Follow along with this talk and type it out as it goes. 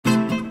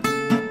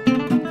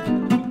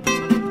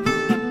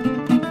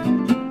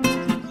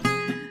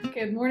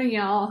morning,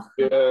 y'all.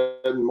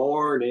 Good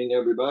morning,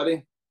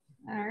 everybody.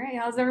 All right,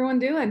 how's everyone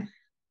doing?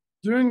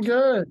 Doing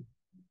good.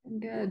 Doing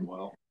Good.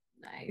 well,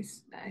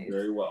 Nice, nice.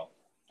 very well.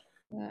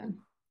 Uh, what is,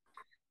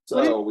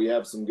 So we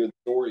have some good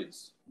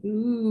stories.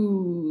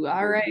 ooh,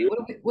 all We're right.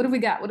 good. What have we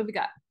got? What have we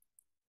got?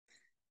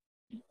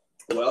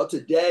 Well,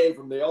 today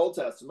from the Old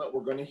Testament,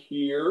 we're going to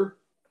hear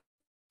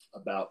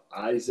about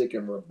Isaac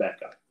and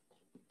Rebekah.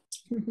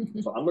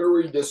 So I'm going to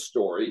read this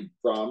story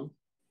from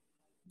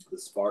the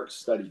Sparks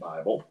Study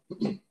Bible,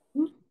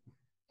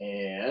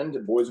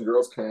 and boys and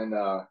girls can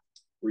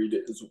read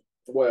it as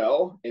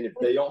well. And if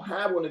they don't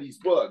have one of these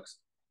books,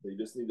 they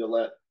just need to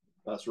let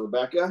Pastor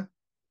Rebecca,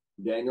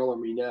 Daniel, or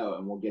me know,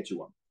 and we'll get you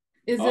one.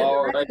 Is it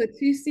All Rebecca right. with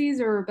two C's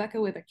or Rebecca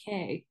with a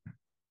K?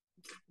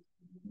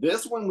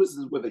 This one was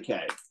with a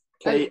K.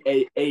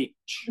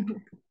 K-A-H.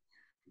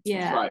 Yeah,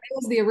 That's right. it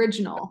was the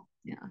original.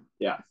 Yeah.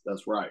 Yeah,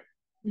 that's right.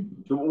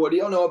 Mhm. So what do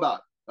y'all know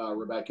about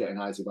Rebecca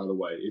and Isaac, by the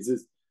way? Do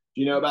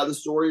you know about the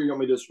story, or you want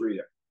me to just read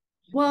it?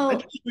 I Well,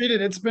 just read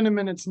it. It's been a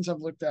minute since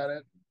I've looked at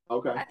it.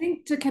 Okay. I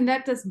think to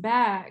connect us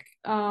back,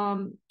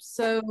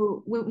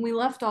 so when we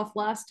left off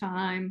last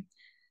time,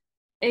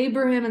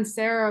 Abraham and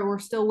Sarah were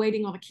still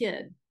waiting on a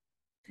kid.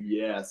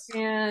 Yes.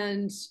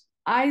 And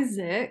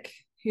Isaac,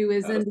 who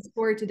is in Yes. the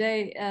story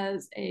today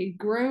as a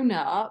grown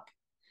up,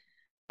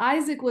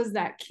 Isaac was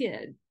that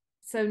kid.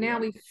 So now Yeah.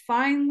 we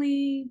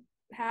finally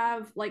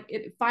have, like,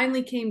 it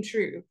finally came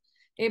true.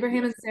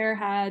 Abraham and Yes. Sarah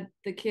had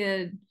the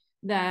kid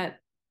that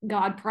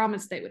God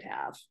promised they would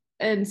have.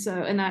 And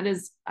that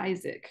is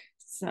Isaac.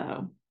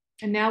 So,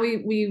 and now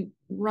we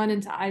run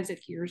into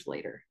Isaac years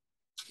later.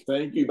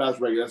 Thank you,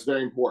 Pastor Rebecca. That's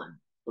very important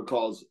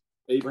because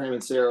Abraham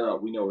and Sarah,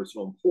 we know, are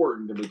so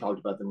important, and we talked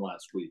about them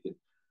last week.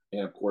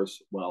 And of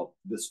course, well,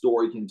 the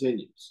story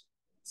continues.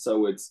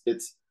 So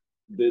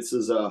this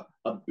is a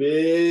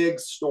big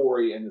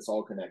story, and it's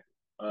all connected.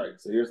 All right.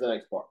 So here's the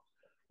next part: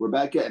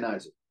 Rebecca and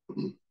Isaac.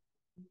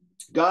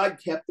 God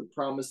kept the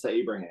promise to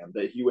Abraham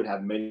that he would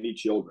have many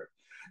children.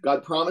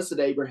 God promised that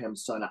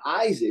Abraham's son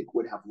Isaac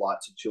would have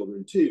lots of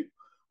children too.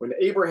 When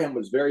Abraham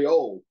was very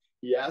old,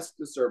 he asked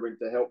the servant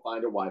to help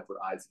find a wife for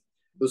Isaac.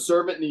 The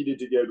servant needed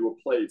to go to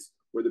a place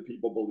where the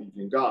people believed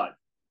in God.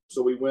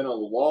 So he went on a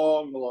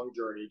long, long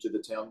journey to the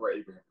town where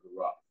Abraham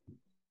grew up.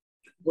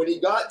 When he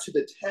got to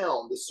the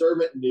town, the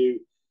servant knew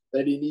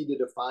that he needed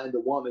to find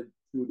the woman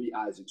who would be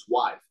Isaac's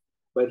wife,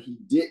 but he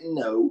didn't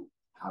know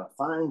how to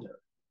find her.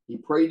 He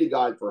prayed to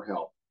God for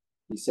help.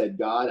 He said,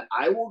 God,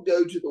 I will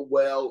go to the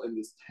well in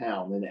this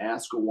town and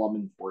ask a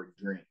woman for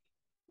a drink.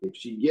 If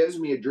she gives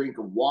me a drink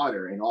of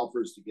water and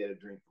offers to get a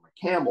drink from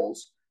my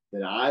camels,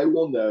 then I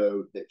will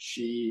know that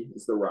she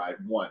is the right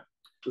one.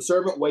 The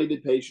servant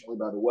waited patiently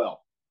by the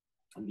well.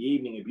 In the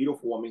evening, a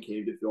beautiful woman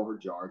came to fill her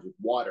jars with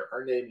water.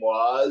 Her name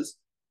was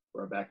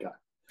Rebekah.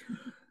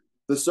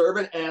 The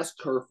servant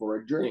asked her for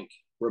a drink.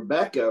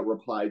 Rebekah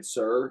replied,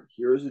 Sir,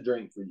 here is a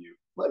drink for you.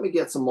 Let me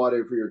get some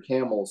water for your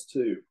camels,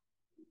 too.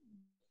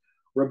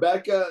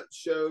 Rebekah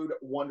showed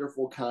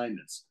wonderful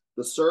kindness.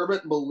 The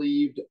servant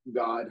believed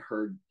God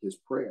heard his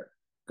prayer.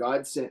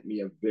 God sent me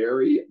a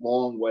very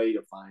long way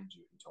to find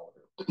you, he told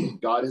her.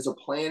 God has a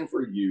plan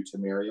for you to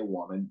marry a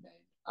woman named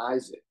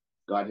Isaac.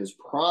 God has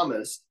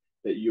promised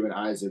that you and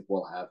Isaac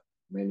will have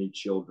many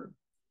children.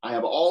 I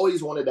have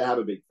always wanted to have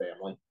a big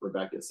family,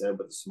 Rebekah said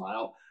with a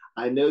smile.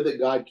 I know that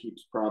God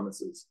keeps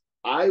promises.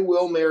 I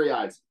will marry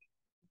Isaac.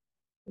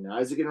 And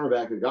Isaac and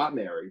Rebekah got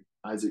married.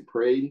 Isaac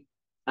prayed.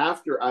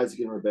 After Isaac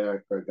and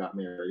Rebekah got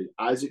married,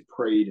 Isaac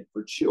prayed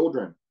for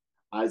children.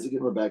 Isaac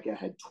and Rebekah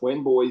had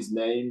twin boys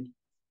named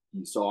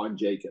Esau and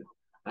Jacob.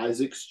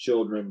 Isaac's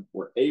children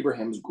were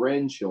Abraham's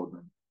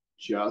grandchildren,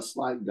 just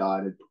like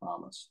God had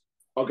promised.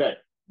 Okay.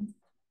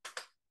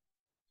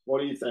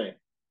 What do you think?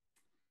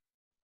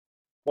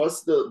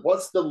 What's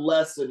the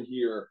lesson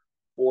here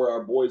for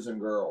our boys and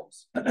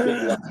girls?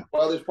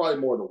 Well, there's probably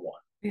more than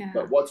one. Yeah.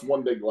 But what's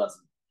one big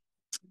lesson?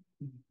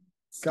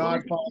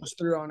 God follows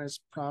through on his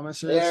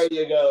promises. There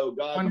you go.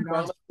 God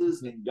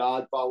promises and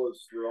God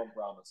follows through on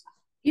promises.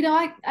 You know,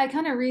 I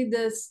kind of read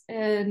this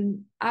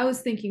and I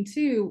was thinking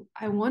too,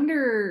 I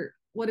wonder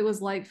what it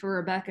was like for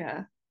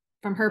Rebecca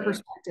from her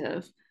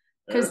perspective.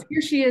 Because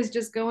here she is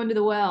just going to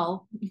the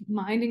well,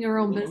 minding her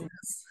own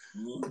business,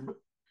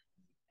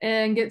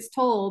 and gets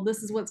told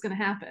this is what's going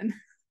to happen.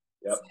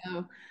 Yep.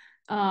 So,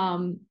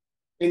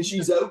 and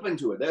she's open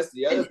to it. That's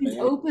the other she's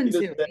thing. open to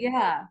it.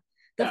 Yeah.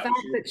 The Yeah, fact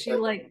that she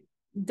like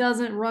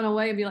doesn't run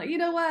away and be like, you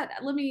know what,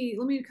 let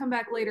me come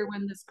back later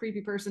when this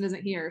creepy person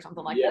isn't here or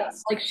something like that.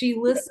 Like she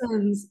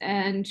listens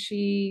and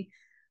she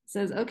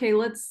says, okay,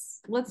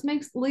 let's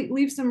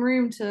leave some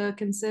room to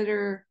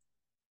consider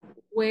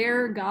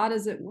where God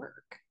is at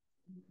work.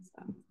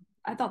 So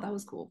I thought that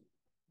was cool.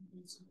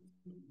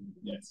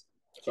 Yes.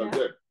 So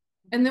good.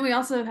 And then we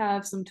also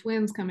have some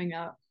twins coming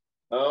up.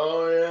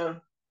 Oh yeah.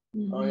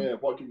 Oh yeah.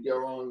 What could go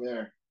wrong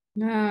there?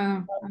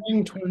 No. I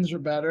think twins are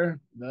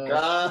better.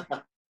 No.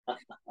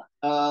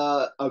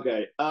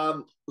 Okay.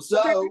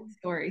 So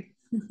story.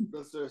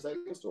 That's our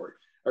second story.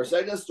 Our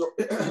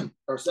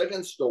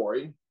second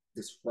story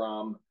is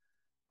from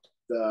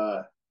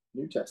the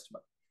New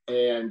Testament.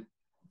 And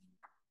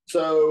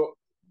so,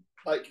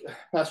 like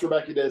Pastor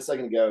Rebekah did a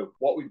second ago,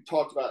 what we've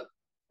talked about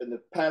in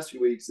the past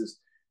few weeks is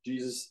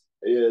Jesus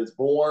is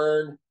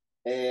born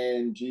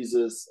and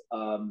Jesus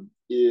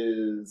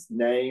is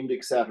named,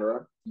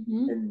 etc.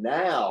 Mm-hmm. And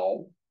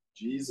now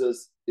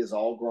Jesus is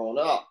all grown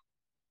up,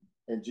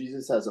 and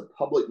Jesus has a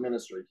public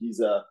ministry.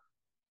 He's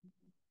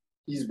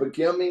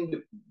beginning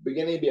to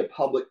be a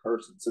public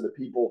person. So the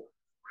people,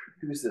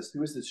 who is this?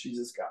 Who is this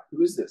Jesus guy?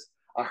 Who is this?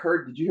 I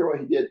heard. Did you hear what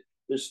he did?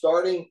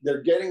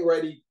 They're getting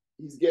ready.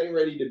 He's getting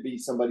ready to be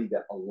somebody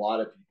that a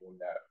lot of people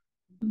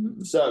know.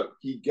 Mm-hmm. So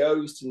he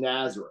goes to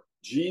Nazareth.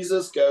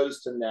 Jesus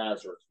goes to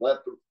Nazareth.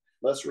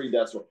 Let's read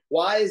that story.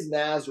 Why is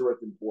Nazareth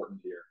important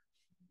here?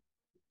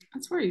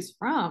 That's where he's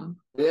from.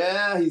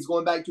 Yeah, he's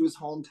going back to his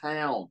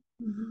hometown.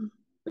 Mm-hmm.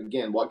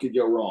 Again, what could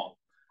go wrong?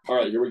 All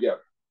right, here we go.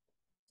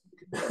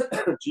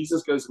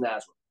 Jesus goes to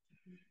Nazareth.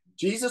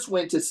 Jesus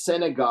went to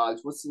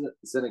synagogues. What's the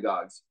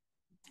synagogues?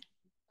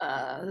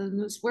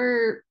 It's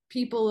where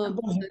people of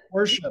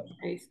worship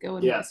go.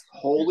 Yes,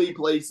 holy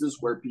places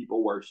where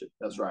people worship.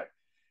 That's right.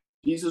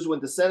 Jesus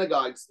went to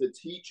synagogues to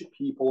teach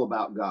people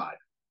about God.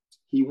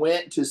 He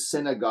went to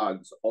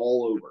synagogues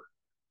all over,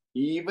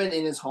 even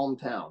in his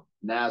hometown,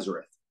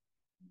 Nazareth.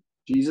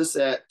 Jesus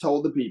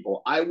told the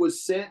people, I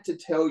was sent to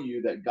tell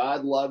you that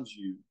God loves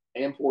you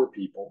and poor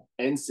people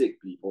and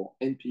sick people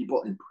and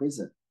people in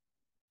prison.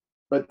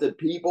 But the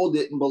people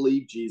didn't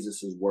believe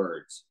Jesus'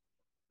 words.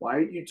 Why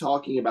are you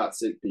talking about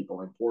sick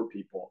people and poor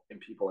people and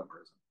people in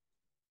prison?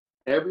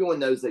 Everyone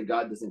knows that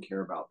God doesn't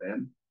care about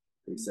them,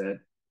 he said.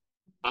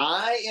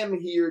 I am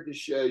here to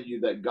show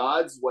you that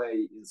God's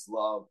way is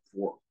love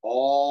for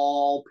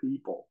all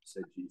people,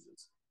 said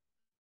Jesus.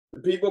 The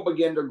people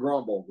began to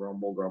grumble.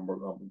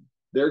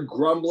 Their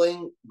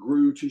grumbling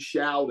grew to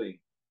shouting.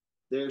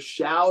 Their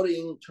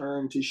shouting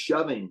turned to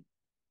shoving.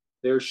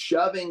 Their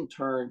shoving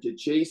turned to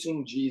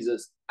chasing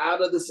Jesus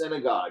out of the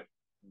synagogue.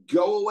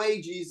 Go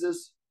away,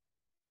 Jesus.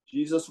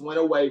 Jesus went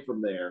away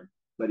from there,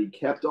 but he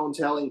kept on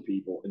telling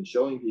people and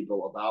showing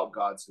people about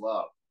God's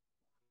love.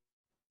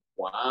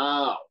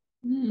 Wow.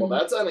 Well,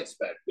 that's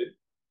unexpected.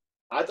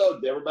 I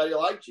thought everybody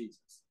liked Jesus.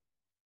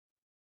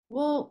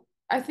 Well,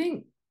 I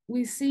think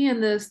we see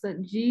in this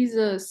that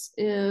Jesus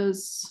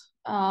is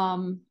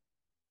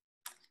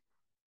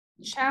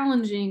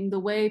challenging the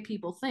way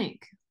people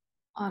think.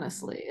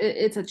 Honestly,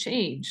 it's a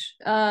change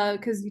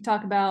because you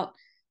talk about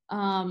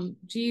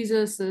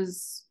Jesus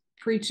is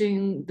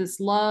preaching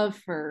this love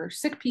for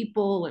sick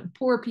people and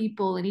poor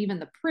people and even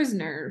the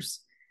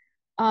prisoners.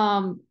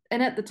 And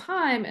at the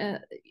time,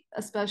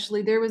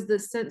 especially, there was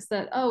this sense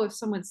that, oh, if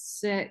someone's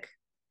sick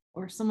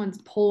or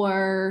someone's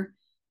poor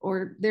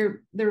or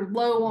they're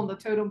low on the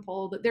totem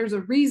pole, that there's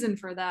a reason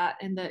for that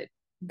and that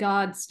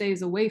God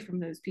stays away from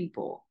those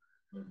people.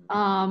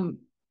 Mm-hmm.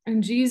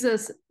 And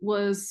Jesus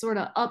was sort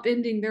of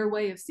upending their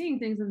way of seeing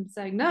things and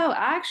saying, no,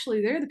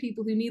 actually, they're the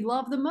people who need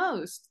love the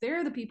most.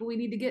 They're the people we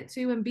need to get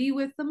to and be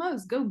with the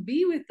most. Go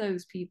be with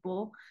those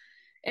people.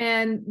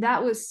 And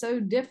that was so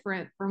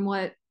different from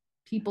what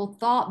people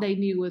thought they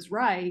knew was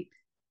right.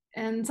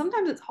 And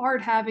sometimes it's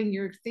hard having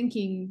your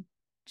thinking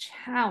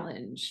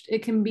challenged.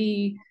 It can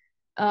be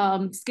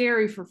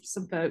scary for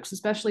some folks,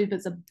 especially if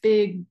it's a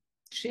big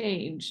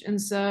change.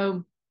 And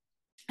so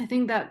I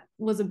think that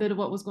was a bit of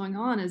what was going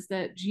on, is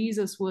that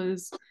Jesus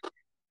was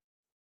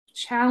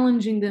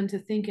challenging them to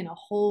think in a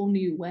whole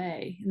new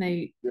way, and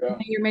they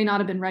may or may not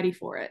have been ready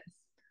for it.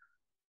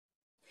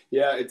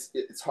 Yeah,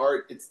 it's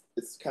hard.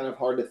 It's kind of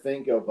hard to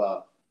think of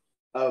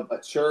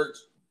a church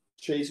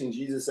chasing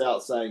Jesus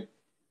out, saying,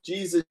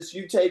 "Jesus,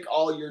 you take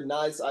all your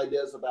nice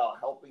ideas about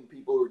helping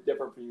people who are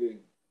different from you and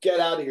get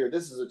out of here.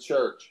 This is a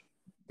church.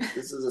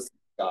 This is a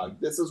synagogue.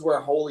 This is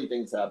where holy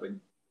things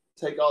happen.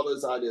 Take all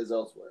those ideas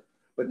elsewhere."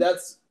 But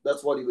that's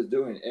what he was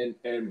doing,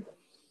 and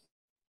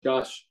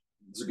gosh,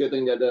 it's a good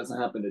thing that doesn't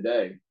happen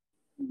today,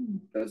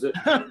 does it?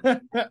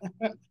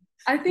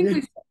 I think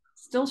we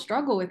still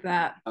struggle with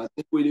that. I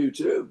think we do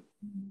too.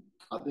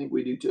 I think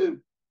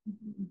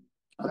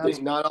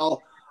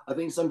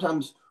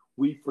sometimes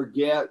we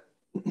forget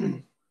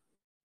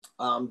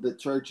the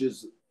church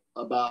is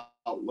about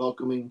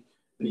welcoming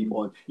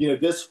people. And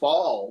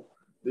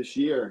this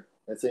year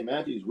at St.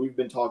 Matthew's, we've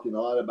been talking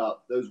a lot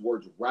about those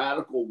words,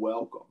 radical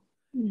welcome.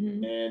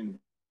 Mm-hmm. And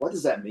what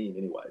does that mean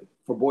anyway?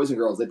 For boys and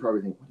girls, they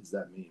probably think, what does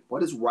that mean? What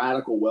does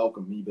radical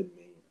welcome even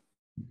mean?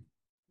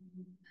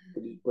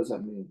 What does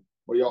that mean?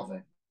 What do y'all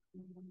think?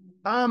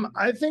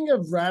 I think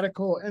of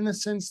radical in the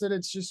sense that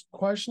it's just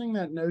questioning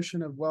that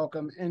notion of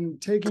welcome and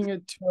taking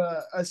it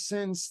to a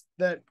sense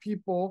that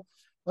people,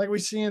 like we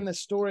see in the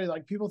story,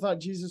 like people thought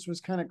Jesus was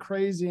kind of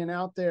crazy and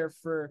out there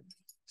for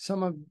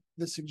some of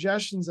the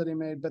suggestions that he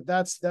made, but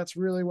that's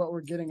really what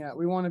we're getting at.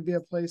 We want to be a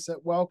place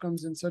that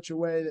welcomes in such a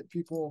way that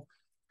people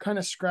kind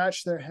of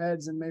scratch their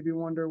heads and maybe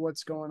wonder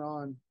what's going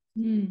on.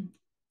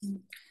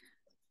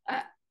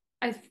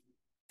 I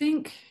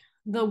think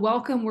the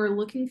welcome we're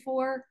looking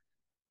for,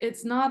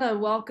 it's not a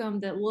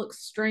welcome that looks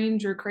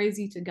strange or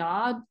crazy to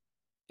God,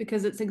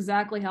 because it's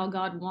exactly how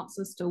God wants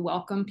us to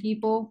welcome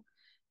people.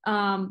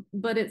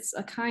 but it's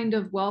a kind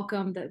of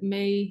welcome that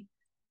may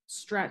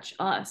stretch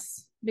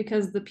us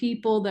because the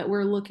people that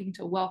we're looking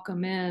to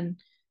welcome in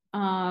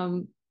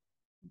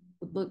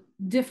look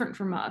different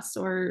from us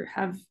or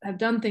have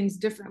done things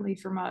differently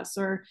from us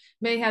or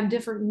may have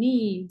different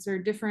needs or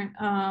different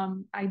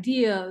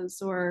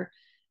ideas or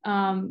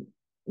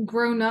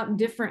grown up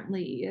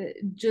differently.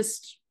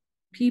 Just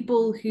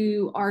people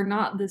who are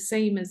not the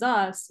same as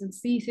us and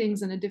see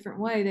things in a different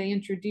way. They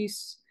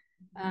introduce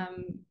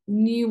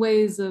new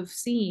ways of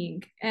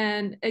seeing.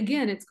 And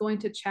again, it's going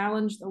to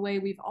challenge the way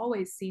we've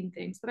always seen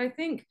things. But I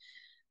think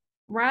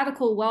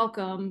radical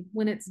welcome,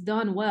 when it's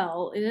done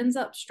well, it ends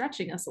up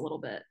stretching us a little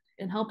bit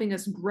and helping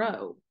us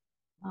grow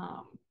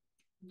um,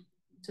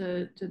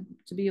 to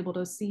be able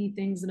to see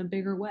things in a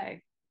bigger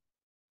way.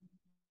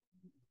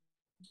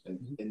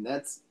 And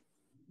that's,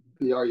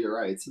 PR, you're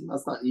right.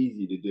 That's not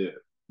easy to do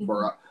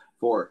for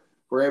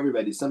for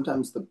everybody.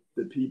 Sometimes the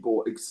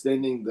people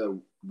extending the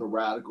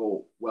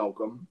radical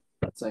welcome,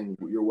 saying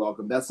you're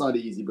welcome, that's not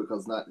easy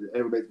because not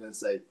everybody's going to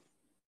say,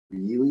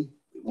 really?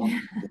 They want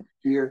me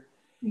here?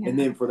 Yeah. And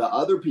then for the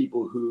other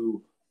people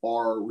who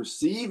are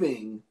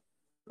receiving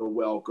the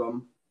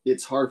welcome,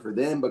 it's hard for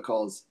them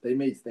because they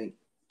may think,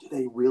 do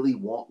they really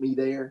want me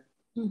there?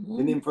 Mm-hmm.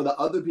 And then for the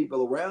other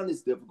people around,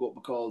 it's difficult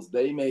because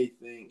they may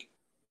think,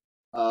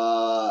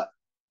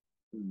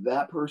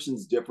 that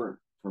person's different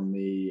from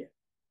me.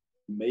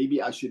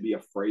 Maybe I should be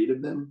afraid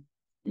of them.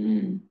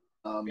 Mm.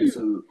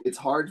 So it's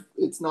hard.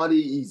 It's not an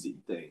easy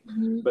thing.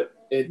 Mm-hmm. But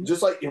it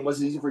just like it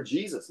wasn't easy for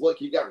Jesus. Look,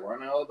 he got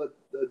run out of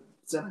the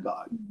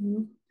synagogue.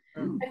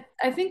 Mm-hmm.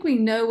 I think we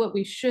know what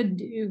we should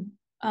do,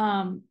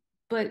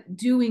 but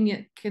doing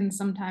it can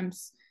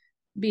sometimes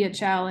be a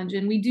challenge,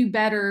 and we do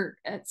better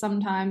at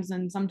sometimes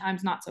and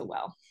sometimes not so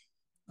well.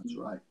 That's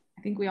right.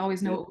 I think we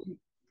always know what we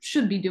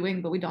should be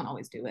doing, but we don't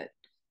always do it.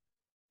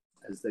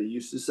 As they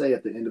used to say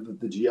at the end of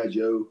the G.I.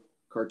 Joe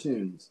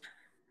cartoons,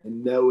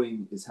 and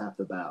knowing is half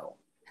the battle.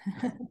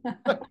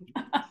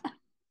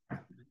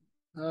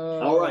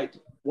 All right.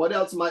 What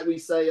else might we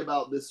say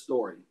about this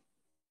story?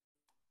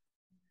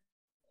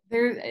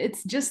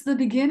 It's just the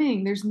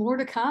beginning. There's more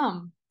to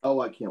come. Oh,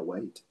 I can't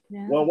wait.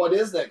 Yeah. Well, what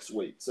is next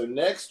week? So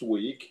next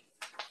week,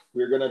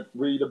 we're going to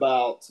read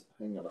about,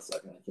 hang on a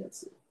second, I can't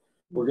see.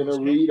 We're going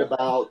to read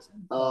about,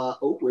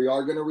 we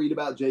are going to read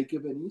about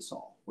Jacob and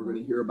Esau. We're going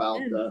to hear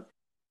about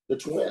the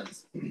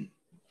twins.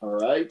 All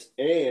right.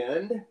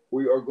 And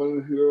we are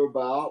going to hear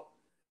about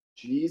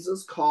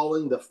Jesus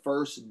calling the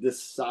first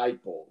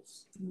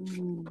disciples.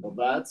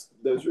 Well,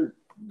 those are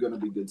going to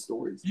be good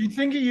stories. Do you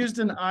think he used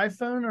an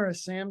iPhone or a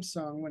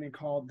Samsung when he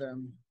called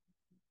them?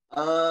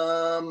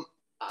 And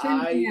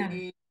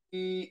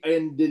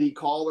did he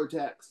call or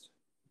text?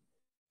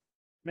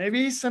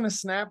 Maybe he sent a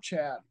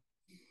Snapchat.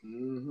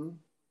 Mm-hmm.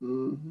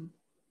 Mm-hmm.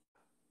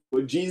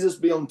 Would Jesus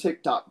be on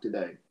TikTok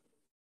today?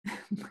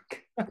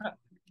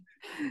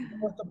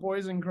 Let the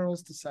boys and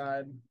girls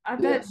decide. I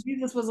bet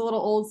Jesus was a little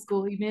old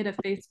school. He made a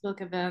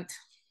Facebook event.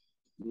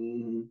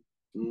 Mm-hmm.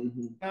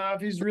 Mm-hmm.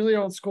 If he's really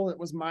old school, it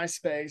was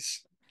MySpace.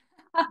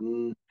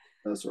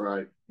 That's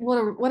right.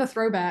 What a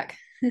throwback.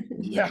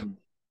 Yeah.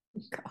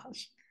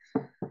 Gosh.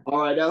 All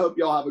right. I hope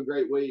y'all have a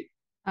great week.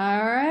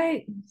 All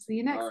right. See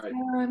you next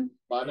time.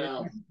 Bye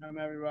now.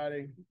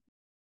 Everybody.